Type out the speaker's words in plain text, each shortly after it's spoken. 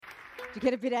Did you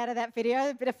get a bit out of that video?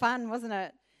 A bit of fun, wasn't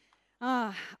it?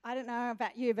 Oh, I don't know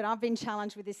about you, but I've been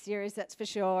challenged with this series, that's for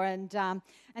sure. And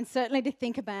certainly to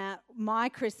think about my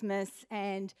Christmas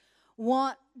and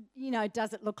what,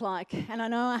 does it look like? And I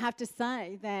know I have to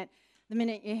say that the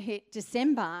minute you hit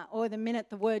December, or the minute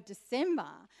the word December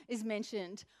is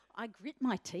mentioned, I grit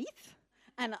my teeth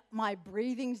and my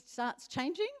breathing starts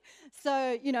changing.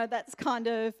 So, that's kind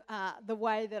of the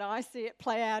way that I see it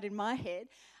play out in my head.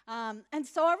 And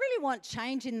so I really want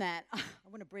change in that. I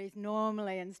want to breathe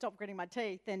normally and stop gritting my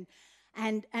teeth and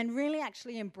really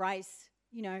actually embrace,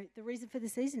 the reason for the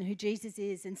season, who Jesus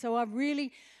is. And so I'm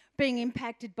really being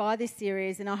impacted by this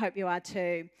series, and I hope you are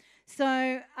too. So,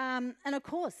 and of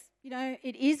course,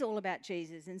 it is all about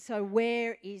Jesus. And so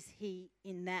where is he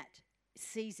in that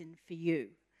season for you?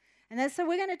 And that's so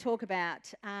we're going to talk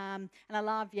about, and I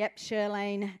love,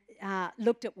 Charlene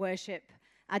looked at worship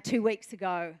 2 weeks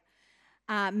ago.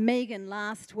 Megan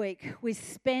last week with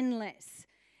spend less,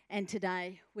 and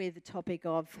today with the topic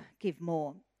of give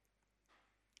more.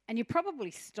 And you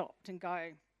probably stopped and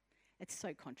go, it's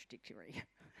so contradictory.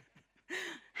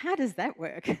 How does that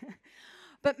work?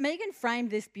 But Megan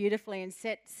framed this beautifully and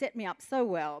set me up so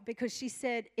well, because she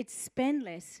said it's spend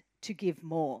less to give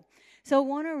more. So I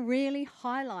want to really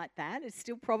highlight that. It's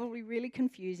still probably really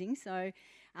confusing, so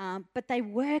but they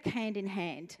work hand in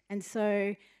hand. And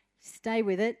so stay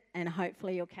with it, and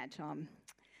hopefully you'll catch on.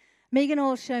 Megan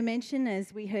also mentioned,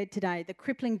 as we heard today, the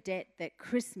crippling debt that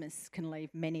Christmas can leave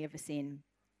many of us in.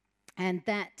 And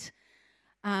that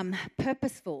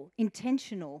purposeful,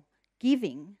 intentional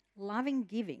giving, loving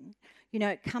giving,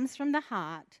 it comes from the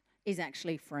heart, is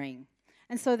actually freeing.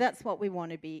 And so that's what we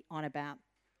want to be on about.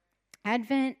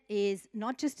 Advent is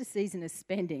not just a season of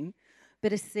spending,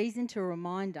 but a season to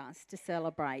remind us to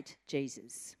celebrate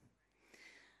Jesus.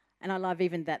 And I love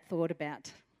even that thought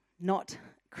about not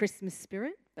Christmas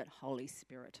spirit, but Holy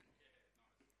Spirit.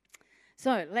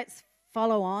 So let's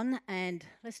follow on, and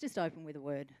let's just open with a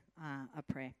word, a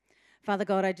prayer. Father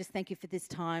God, I just thank you for this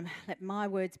time. Let my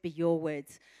words be your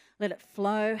words. Let it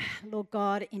flow, Lord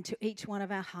God, into each one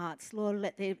of our hearts. Lord,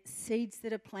 let the seeds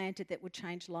that are planted that will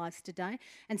change lives today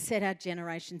and set our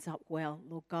generations up well,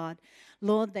 Lord God.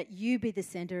 Lord, that you be the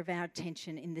centre of our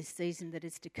attention in this season that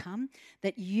is to come,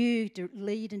 that you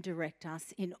lead and direct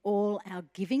us in all our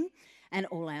giving and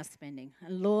all our spending.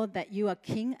 And Lord, that you are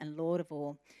King and Lord of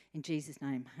all. In Jesus'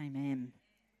 name, amen.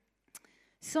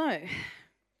 So,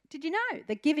 did you know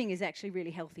that giving is actually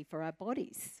really healthy for our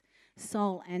bodies,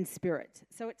 soul and spirit?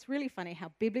 So it's really funny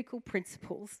how biblical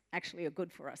principles actually are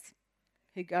good for us.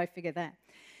 Who go figure that.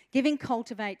 Giving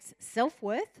cultivates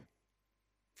self-worth.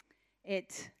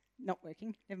 Not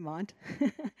working, never mind.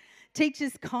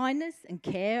 Teaches kindness and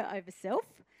care over self.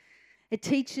 It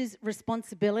teaches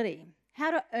responsibility.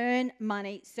 How to earn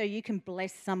money so you can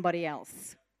bless somebody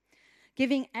else.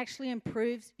 Giving actually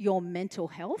improves your mental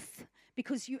health,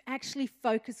 because you actually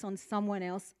focus on someone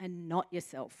else and not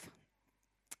yourself.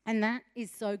 And that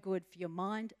is so good for your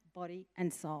mind, body,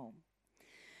 and soul.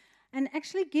 And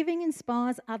actually giving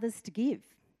inspires others to give.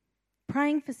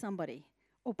 Praying for somebody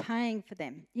or paying for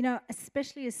them,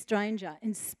 especially a stranger,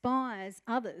 inspires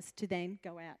others to then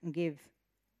go out and give.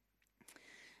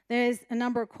 There's a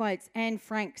number of quotes. Anne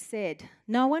Frank said,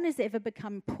 "No one has ever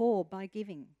become poor by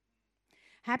giving.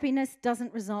 Happiness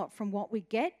doesn't result from what we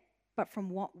get, but from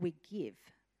what we give."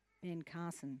 Ben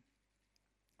Carson.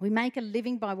 We make a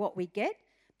living by what we get,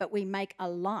 but we make a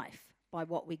life by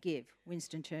what we give.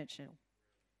 Winston Churchill.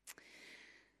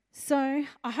 So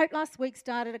I hope last week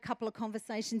started a couple of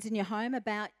conversations in your home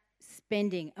about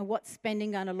spending and what's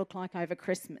spending going to look like over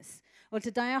Christmas. Well,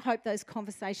 today I hope those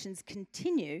conversations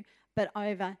continue, but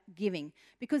over giving.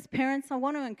 Because parents, I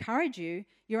want to encourage you,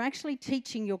 you're actually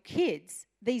teaching your kids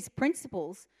these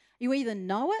principles. You either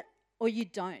know it or you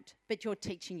don't, but you're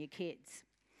teaching your kids.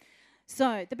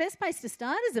 So the best place to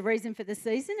start is the reason for the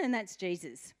season, and that's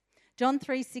Jesus. John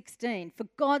 3:16, "For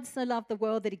God so loved the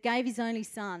world that he gave his only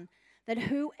son, that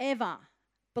whoever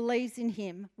believes in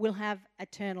him will have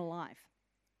eternal life."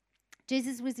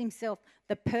 Jesus was himself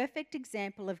the perfect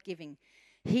example of giving.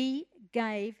 He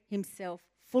gave himself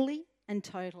fully and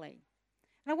totally.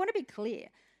 And I want to be clear.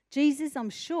 Jesus, I'm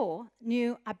sure,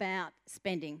 knew about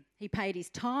spending. He paid his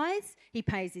tithes, he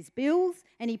pays his bills,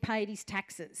 and he paid his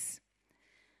taxes.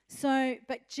 So,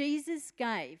 but Jesus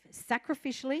gave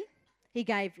sacrificially, he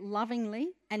gave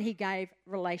lovingly, and he gave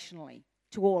relationally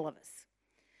to all of us.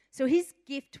 So his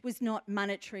gift was not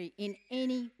monetary in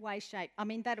any way, shape. I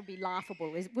mean, that would be laughable,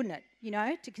 wouldn't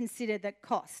it, to consider the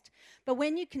cost. But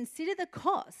when you consider the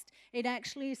cost, it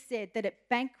actually is said that it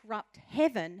bankrupted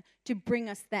heaven to bring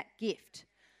us that gift.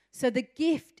 So the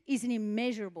gift isn't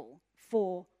immeasurable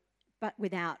for but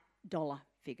without dollar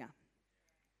figure.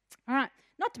 All right,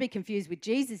 not to be confused with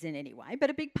Jesus in any way, but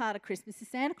a big part of Christmas is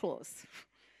Santa Claus.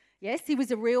 Yes, he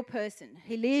was a real person.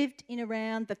 He lived in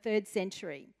around the 3rd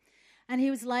century, and he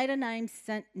was later named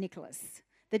St. Nicholas.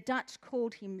 The Dutch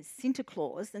called him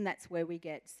Sinterklaas, and that's where we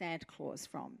get Santa Claus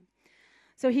from.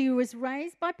 So he was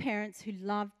raised by parents who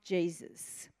loved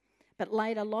Jesus, but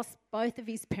later lost both of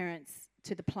his parents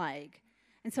to the plague,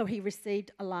 and so he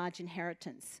received a large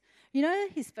inheritance. You know,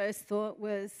 his first thought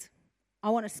was, I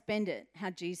want to spend it how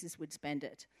Jesus would spend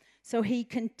it. So he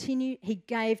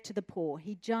gave to the poor.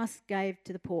 He just gave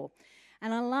to the poor.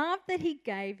 And I love that he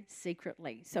gave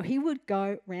secretly. So he would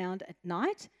go round at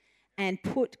night and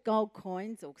put gold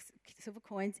coins or silver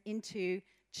coins into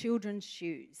children's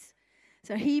shoes.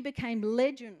 So he became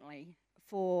legendary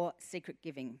for secret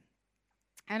giving.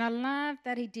 And I love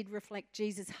that he did reflect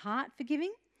Jesus' heart for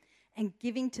giving and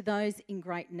giving to those in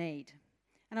great need.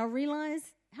 And I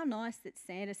realise how nice that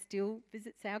Santa still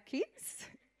visits our kids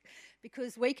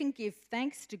because we can give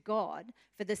thanks to God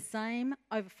for the same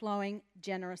overflowing,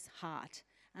 generous heart.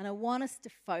 And I want us to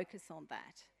focus on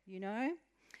that, you know?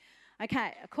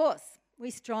 Okay, of course,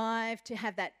 we strive to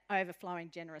have that overflowing,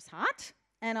 generous heart.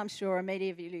 And I'm sure many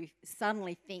of you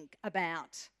suddenly think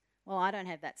about, well, I don't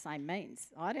have that same means.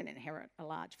 I didn't inherit a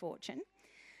large fortune.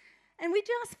 And we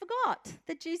just forgot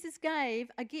that Jesus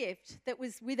gave a gift that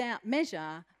was without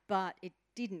measure, but it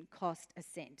didn't cost a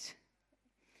cent.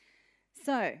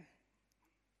 So,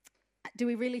 do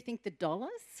we really think the dollars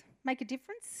make a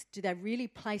difference? Do they really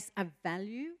place a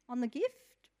value on the gift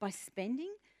by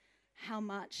spending? How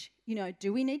much,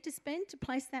 do we need to spend to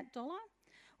place that dollar?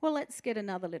 Well, let's get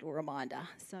another little reminder.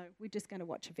 So we're just going to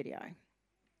watch a video.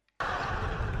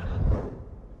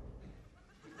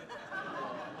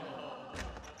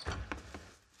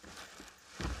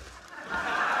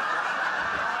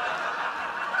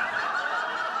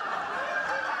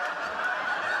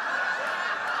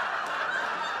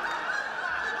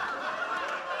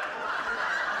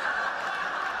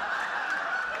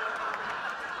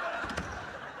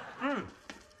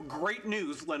 Great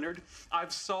news, Leonard.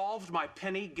 I've solved my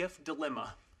penny gift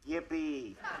dilemma.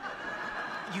 Yippee.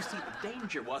 You see, the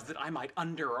danger was that I might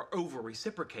under or over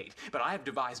reciprocate, but I have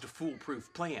devised a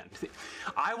foolproof plan.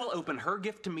 I will open her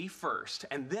gift to me first,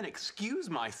 and then excuse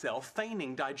myself,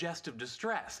 feigning digestive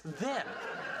distress. Then,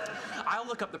 I'll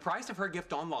look up the price of her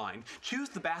gift online, choose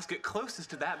the basket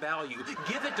closest to that value,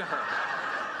 give it to her,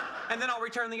 and then I'll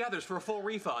return the others for a full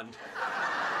refund.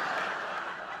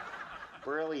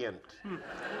 Brilliant.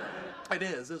 It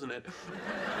is, isn't it?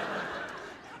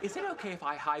 Is it okay if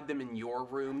I hide them in your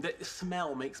room? The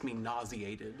smell makes me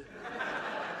nauseated.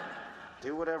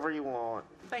 Do whatever you want.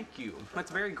 Thank you. That's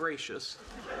very gracious.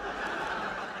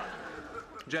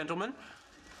 Gentlemen?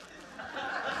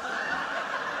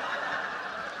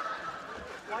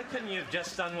 Why couldn't you have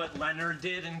just done what Leonard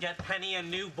did and get Penny a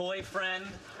new boyfriend?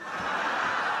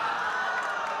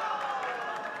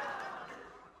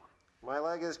 My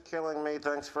leg is killing me.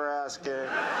 Thanks for asking.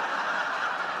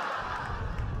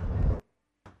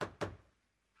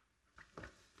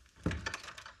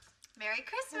 Merry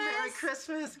Christmas. Merry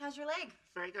Christmas. How's your leg?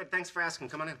 Very good. Thanks for asking.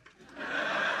 Come on in.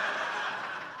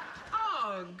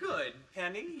 Oh, good,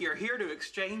 Penny. You're here to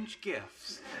exchange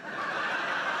gifts.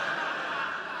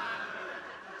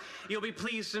 You'll be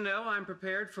pleased to know I'm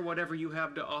prepared for whatever you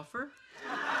have to offer.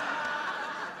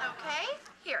 Okay,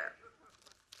 here.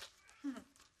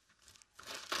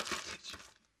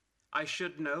 I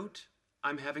should note,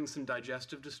 I'm having some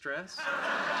digestive distress.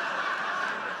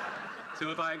 So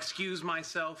if I excuse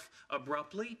myself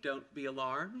abruptly, don't be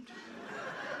alarmed.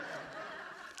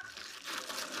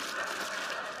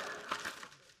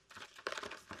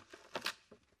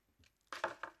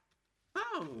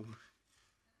 Oh,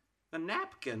 a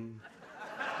napkin.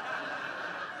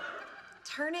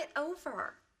 Turn it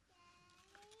over.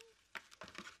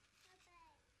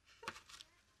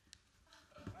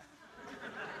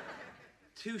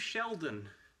 To Sheldon,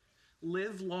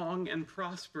 live long and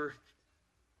prosper.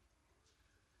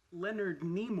 Leonard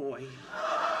Nimoy.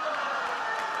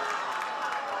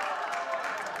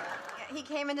 Yeah, he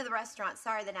came into the restaurant.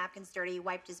 Sorry, the napkin's dirty. He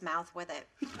wiped his mouth with it.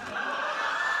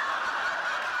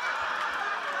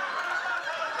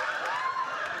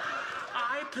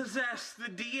 I possess the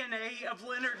DNA of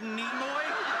Leonard Nimoy?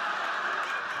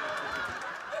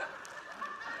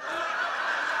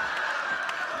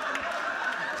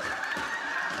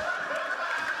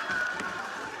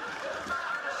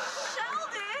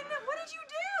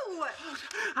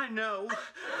 I know.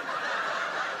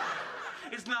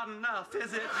 It's not enough,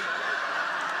 is it?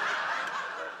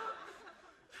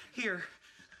 Here.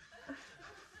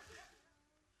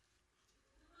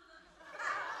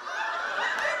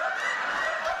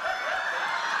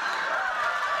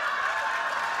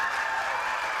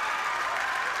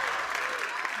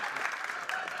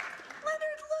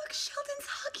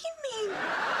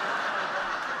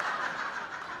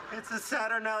 It's a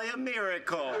Saturnalia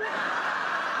miracle. All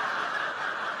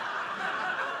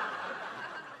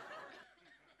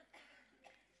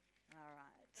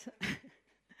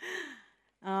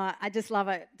right. I just love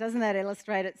it. Doesn't that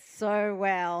illustrate it so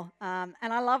well? And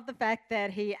I love the fact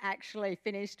that he actually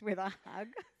finished with a hug.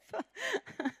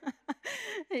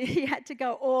 He had to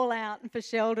go all out, and for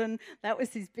Sheldon, that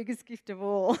was his biggest gift of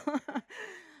all.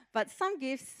 But some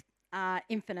gifts are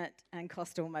infinite and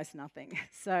cost almost nothing.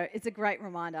 So it's a great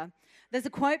reminder. There's a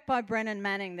quote by Brennan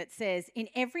Manning that says, "In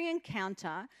every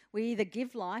encounter, we either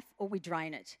give life or we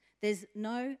drain it. There's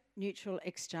no neutral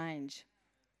exchange."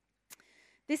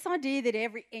 This idea that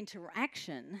every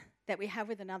interaction that we have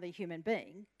with another human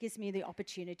being gives me the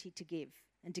opportunity to give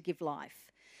and to give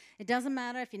life. It doesn't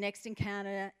matter if your next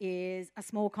encounter is a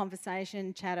small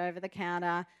conversation, chat over the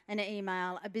counter, an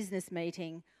email, a business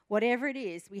meeting. Whatever it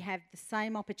is, we have the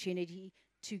same opportunity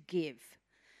to give.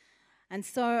 And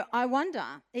so I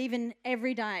wonder, even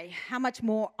every day, how much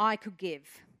more I could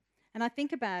give. And I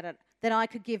think about it, that I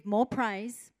could give more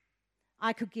praise,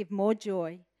 I could give more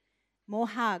joy, more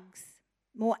hugs,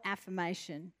 more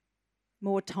affirmation,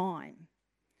 more time.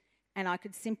 And I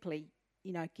could simply,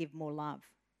 give more love.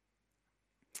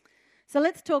 So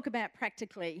let's talk about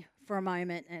practically for a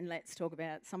moment, and let's talk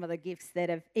about some of the gifts that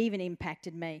have even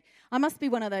impacted me. I must be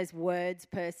one of those words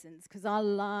persons because I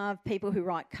love people who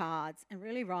write cards and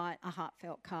really write a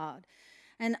heartfelt card.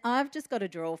 And I've just got a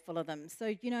drawer full of them.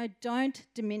 So, don't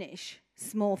diminish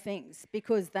small things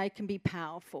because they can be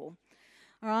powerful.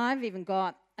 Or I've even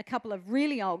got a couple of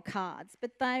really old cards,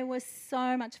 but they were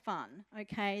so much fun,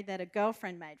 that a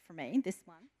girlfriend made for me, this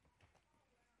one.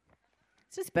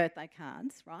 It's just birthday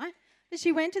cards, right? But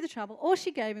she went to the trouble. All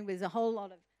she gave me was a whole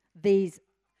lot of these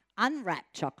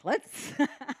unwrapped chocolates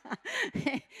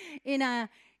in a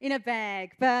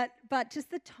bag. But just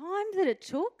the time that it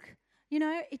took,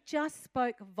 it just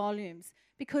spoke volumes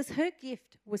because her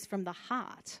gift was from the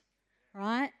heart,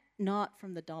 right? Not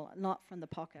from the dollar, not from the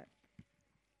pocket.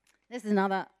 This is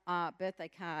another birthday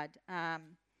card,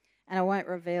 and I won't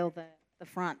reveal the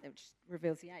front, which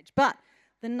reveals the age. But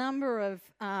the number of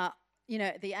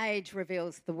the age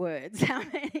reveals the words. How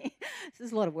many?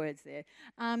 There's a lot of words there.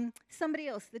 Somebody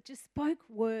else that just spoke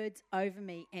words over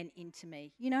me and into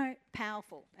me.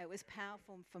 Powerful. It was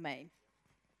powerful for me.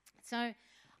 So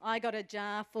I got a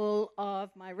jar full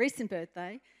of my recent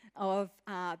birthday of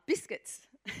biscuits.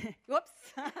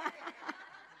 Whoops.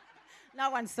 No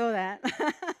one saw that.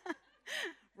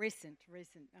 Recent.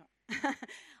 Oh.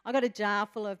 I got a jar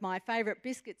full of my favourite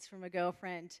biscuits from a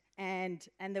girlfriend, and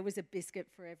there was a biscuit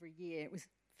for every year. It was a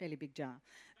fairly big jar,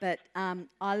 but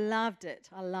I loved it.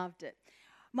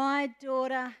 My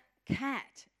daughter,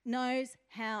 Kat, knows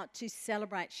how to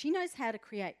celebrate. She knows how to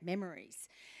create memories.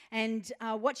 And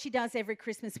what she does every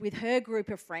Christmas with her group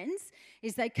of friends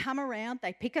is they come around,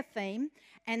 they pick a theme,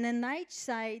 and then they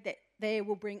say that they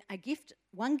will bring a gift,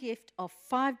 one gift of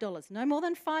 $5, no more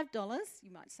than $5.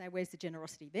 You might say, where's the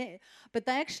generosity there? But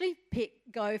they actually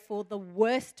go for the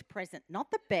worst present, not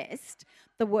the best,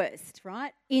 the worst,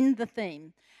 right, in the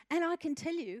theme. And I can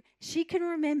tell you, she can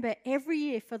remember every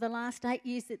year for the last 8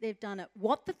 years that they've done it,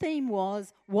 what the theme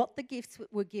was, what the gifts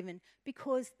were given,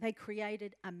 because they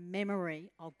created a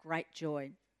memory of great joy.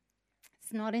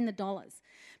 It's not in the dollars.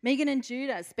 Megan and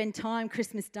Judah spend time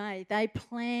Christmas Day. They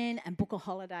plan and book a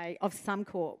holiday of some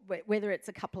sort, whether it's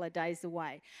a couple of days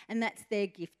away, and that's their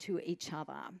gift to each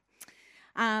other.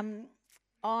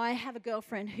 I have a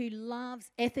girlfriend who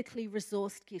loves ethically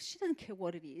resourced gifts. She doesn't care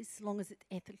what it is, as long as it's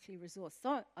ethically resourced.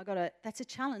 So that's a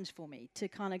challenge for me to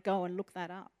kind of go and look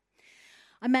that up.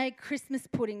 I made Christmas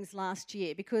puddings last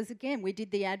year because, again, we did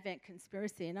the Advent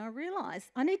conspiracy, and I realised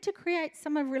I need to create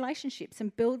some relationships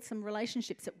and build some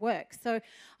relationships at work. So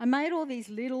I made all these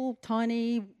little,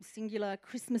 tiny, singular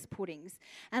Christmas puddings,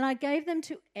 and I gave them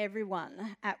to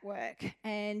everyone at work.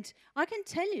 And I can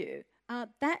tell you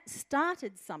that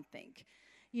started something,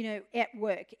 at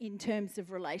work in terms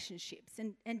of relationships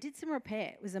and did some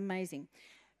repair. It was amazing.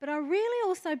 But I really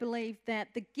also believe that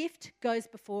the gift goes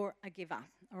before a giver,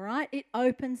 all right? It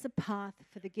opens a path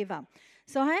for the giver.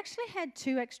 So I actually had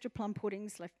 2 extra plum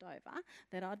puddings left over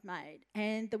that I'd made,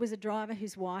 and there was a driver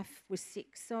whose wife was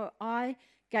sick, so I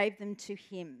gave them to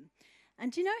him.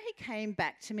 And he came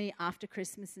back to me after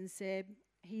Christmas and said,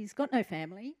 he's got no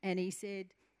family, and he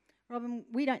said, Robyn,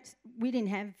 we didn't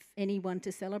have anyone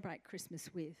to celebrate Christmas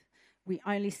with. We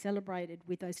only celebrated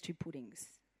with those 2 puddings.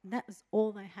 And that was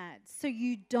all they had. So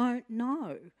you don't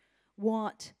know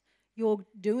what you're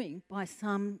doing by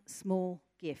some small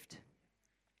gift.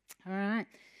 All right.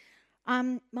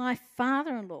 My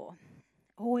father-in-law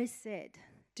always said,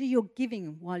 do your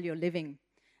giving while you're living.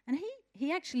 And he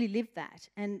he actually lived that.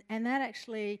 And that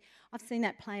actually, I've seen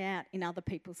that play out in other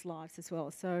people's lives as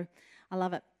well. So I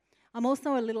love it. I'm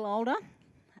also a little older,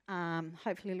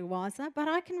 hopefully a little wiser, but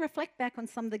I can reflect back on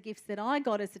some of the gifts that I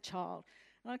got as a child.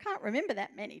 And I can't remember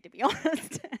that many, to be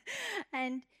honest.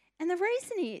 and the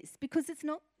reason is because it's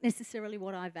not necessarily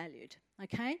what I valued,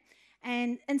 okay?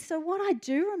 And so what I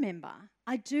do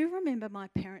remember my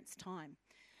parents' time.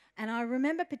 And I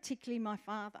remember particularly my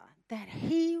father, that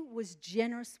he was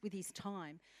generous with his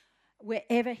time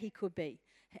wherever he could be.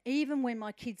 Even when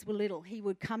my kids were little, he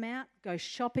would come out, go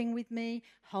shopping with me,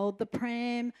 hold the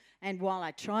pram, and while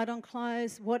I tried on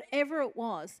clothes, whatever it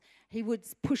was, he would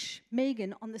push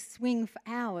Megan on the swing for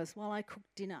hours while I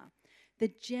cooked dinner.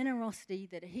 The generosity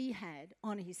that he had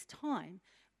on his time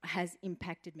has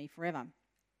impacted me forever.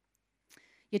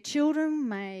 Your children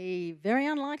may very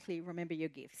unlikely remember your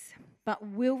gifts, but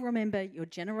will remember your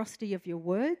generosity of your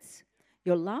words,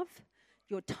 your love,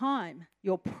 your time,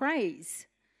 your praise,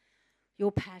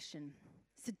 your passion.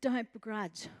 So don't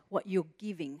begrudge what you're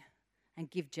giving and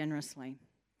give generously.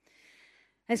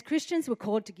 As Christians, we're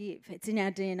called to give. It's in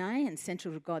our DNA and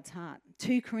central to God's heart.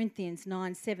 2 Corinthians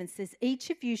 9:7 says, each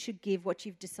of you should give what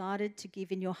you've decided to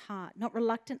give in your heart, not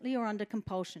reluctantly or under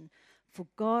compulsion, for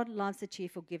God loves a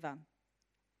cheerful giver.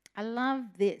 I love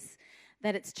this,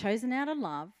 that it's chosen out of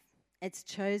love, it's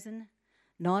chosen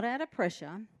not out of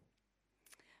pressure,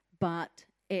 but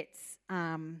it's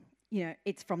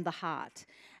it's from the heart.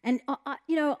 And,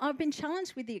 I've been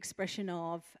challenged with the expression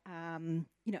of,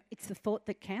 it's the thought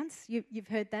that counts. You've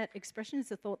heard that expression, it's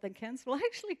the thought that counts. Well, I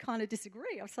actually kind of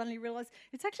disagree. I've suddenly realised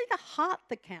it's actually the heart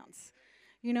that counts,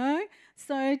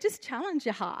 So just challenge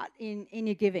your heart in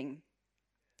your giving.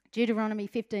 Deuteronomy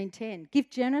 15:10, give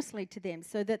generously to them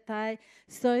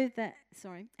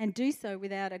and do so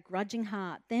without a grudging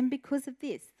heart. Then because of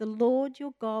this, the Lord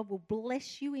your God will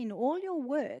bless you in all your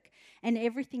work and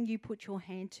everything you put your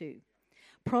hand to.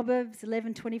 Proverbs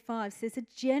 11:25 says, a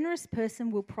generous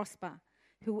person will prosper.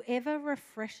 Whoever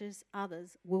refreshes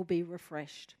others will be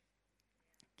refreshed.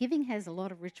 Giving has a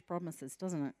lot of rich promises,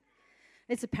 doesn't it?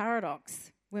 It's a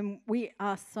paradox when we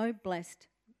are so blessed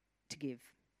to give.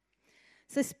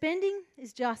 So spending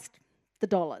is just the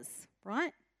dollars,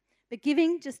 right? But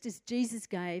giving, just as Jesus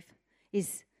gave,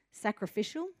 is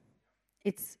sacrificial,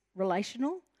 it's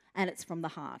relational, and it's from the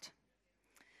heart.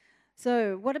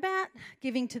 So what about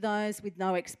giving to those with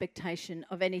no expectation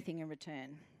of anything in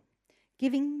return?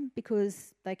 Giving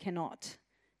because they cannot.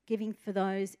 Giving for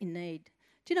those in need.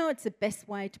 Do you know it's the best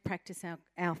way to practice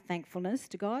our thankfulness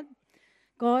to God?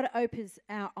 God opens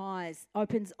our eyes,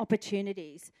 opens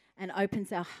opportunities, and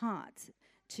opens our hearts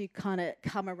to kind of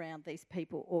come around these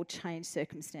people or change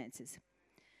circumstances.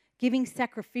 Giving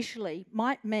sacrificially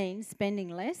might mean spending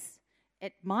less.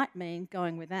 It might mean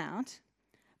going without,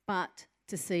 but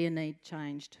to see a need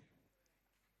changed.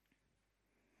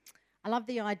 I love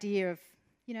the idea of,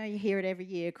 you hear it every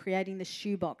year, creating the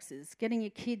shoe boxes, getting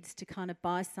your kids to kind of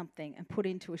buy something and put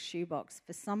into a shoebox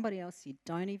for somebody else you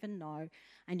don't even know,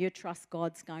 and you trust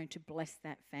God's going to bless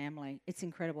that family. It's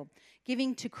incredible.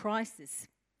 Giving to crisis,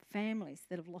 families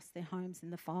that have lost their homes in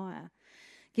the fire.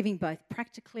 Giving both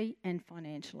practically and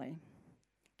financially.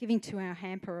 Giving to our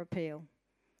hamper appeal.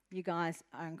 You guys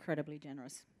are incredibly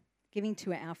generous. Giving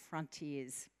to our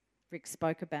frontiers. Rick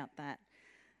spoke about that.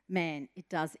 Man, it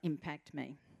does impact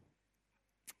me.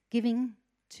 Giving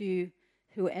to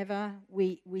whoever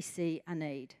we see a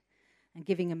need, and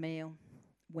giving a meal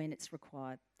when it's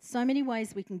required. So many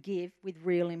ways we can give with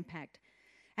real impact.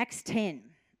 Acts 10,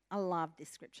 I love this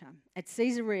scripture. At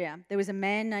Caesarea, there was a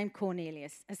man named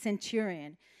Cornelius, a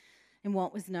centurion in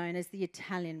what was known as the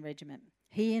Italian regiment.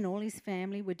 He and all his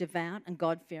family were devout and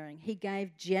God-fearing. He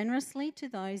gave generously to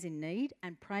those in need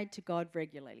and prayed to God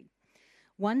regularly.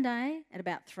 One day, at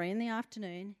about 3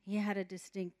 p.m, he had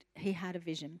a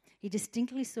vision. He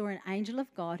distinctly saw an angel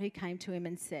of God who came to him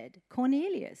and said,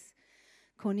 Cornelius.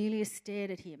 Cornelius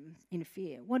stared at him in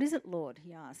fear. What is it, Lord?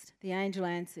 He asked. The angel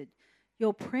answered,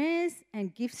 your prayers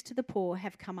and gifts to the poor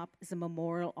have come up as a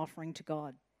memorial offering to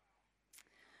God.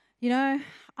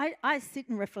 I sit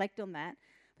and reflect on that.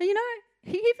 But,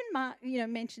 he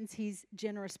even mentions his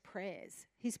generous prayers,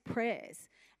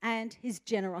 and his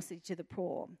generosity to the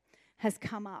poor has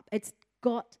come up. It's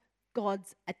got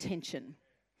God's attention.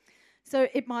 So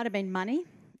it might have been money.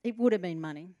 It would have been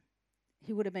money.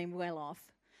 He would have been well off.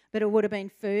 But it would have been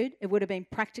food. It would have been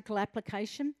practical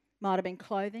application. Might have been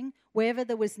clothing. Wherever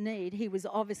there was need, he was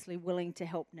obviously willing to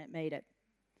help meet it.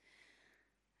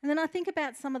 And then I think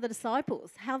about some of the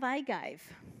disciples, how they gave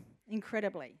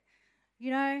incredibly.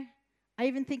 I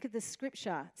even think of the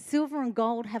scripture, silver and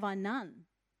gold have I none,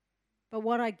 but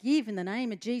what I give in the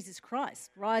name of Jesus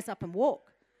Christ. Rise up and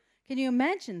walk. Can you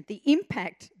imagine the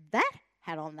impact that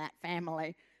had on that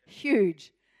family?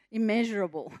 Huge,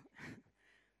 immeasurable.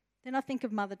 Then I think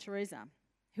of Mother Teresa,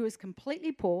 who was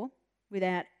completely poor,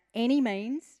 without any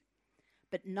means,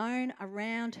 but known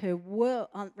around the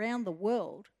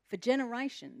world for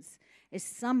generations as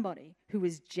somebody who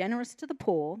was generous to the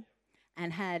poor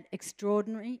and had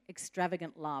extraordinary,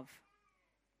 extravagant love.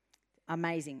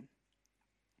 Amazing.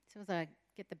 So as I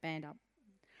get the band up,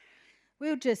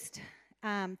 we'll just,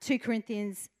 2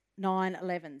 Corinthians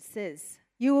 9:11 says,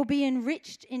 "You will be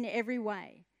enriched in every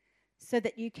way so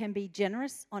that you can be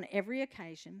generous on every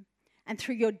occasion, and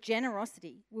through your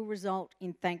generosity will result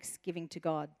in thanksgiving to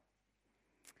God."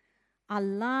 I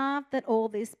love that all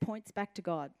this points back to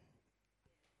God.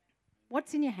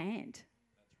 What's in your hand?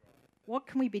 What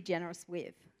can we be generous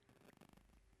with?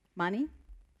 Money,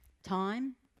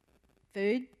 time,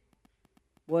 food,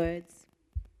 words.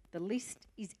 The list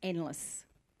is endless.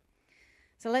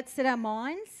 So let's set our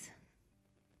minds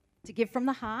to give from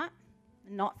the heart,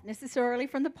 not necessarily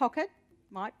from the pocket,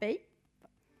 might be,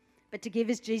 but to give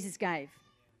as Jesus gave.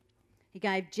 He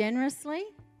gave generously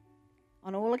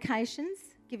on all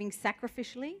occasions, giving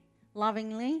sacrificially,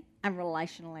 lovingly, and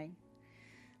relationally.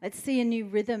 Let's see a new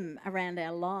rhythm around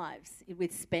our lives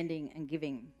with spending and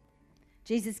giving.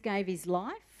 Jesus gave his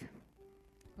life.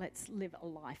 Let's live a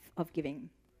life of giving.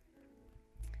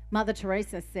 Mother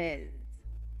Teresa says,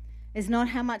 "It's not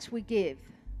how much we give,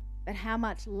 but how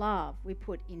much love we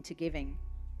put into giving."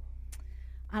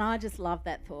 And I just love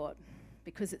that thought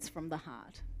because it's from the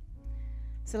heart.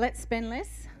 So let's spend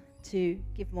less to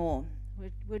give more.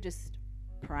 We'll just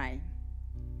pray.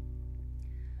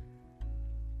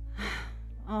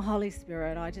 Oh, Holy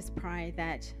Spirit, I just pray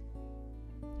that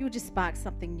you'll just spark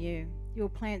something new. You'll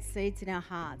plant seeds in our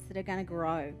hearts that are going to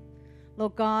grow.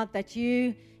 Lord God, that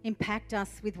you impact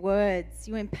us with words.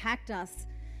 You impact us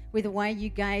with the way you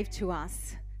gave to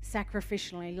us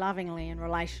sacrificially, lovingly, and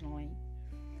relationally.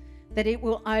 That it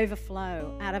will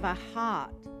overflow out of our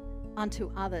heart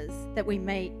unto others that we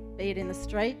meet, be it in the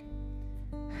street,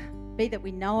 be that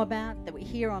we know about, that we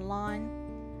hear online,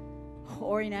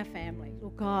 or in our family.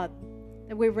 Lord God,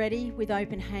 that we're ready with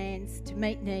open hands to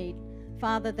meet need.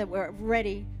 Father, that we're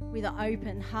ready with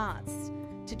open hearts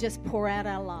to just pour out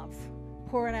our love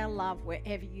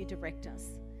wherever you direct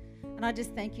us. And I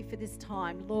just thank you for this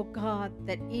time, Lord God,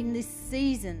 that in this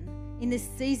season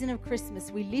of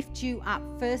Christmas, we lift you up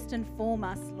first and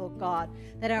foremost, Lord God,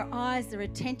 that our eyes are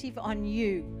attentive on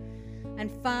you.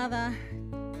 And Father,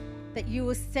 that you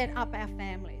will set up our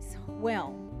families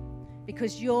well,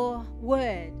 because your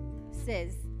word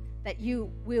says that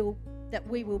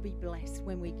we will be blessed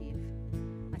when we give.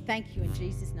 I thank you in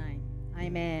Jesus' name.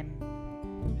 Amen.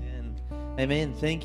 Amen. Amen. Thank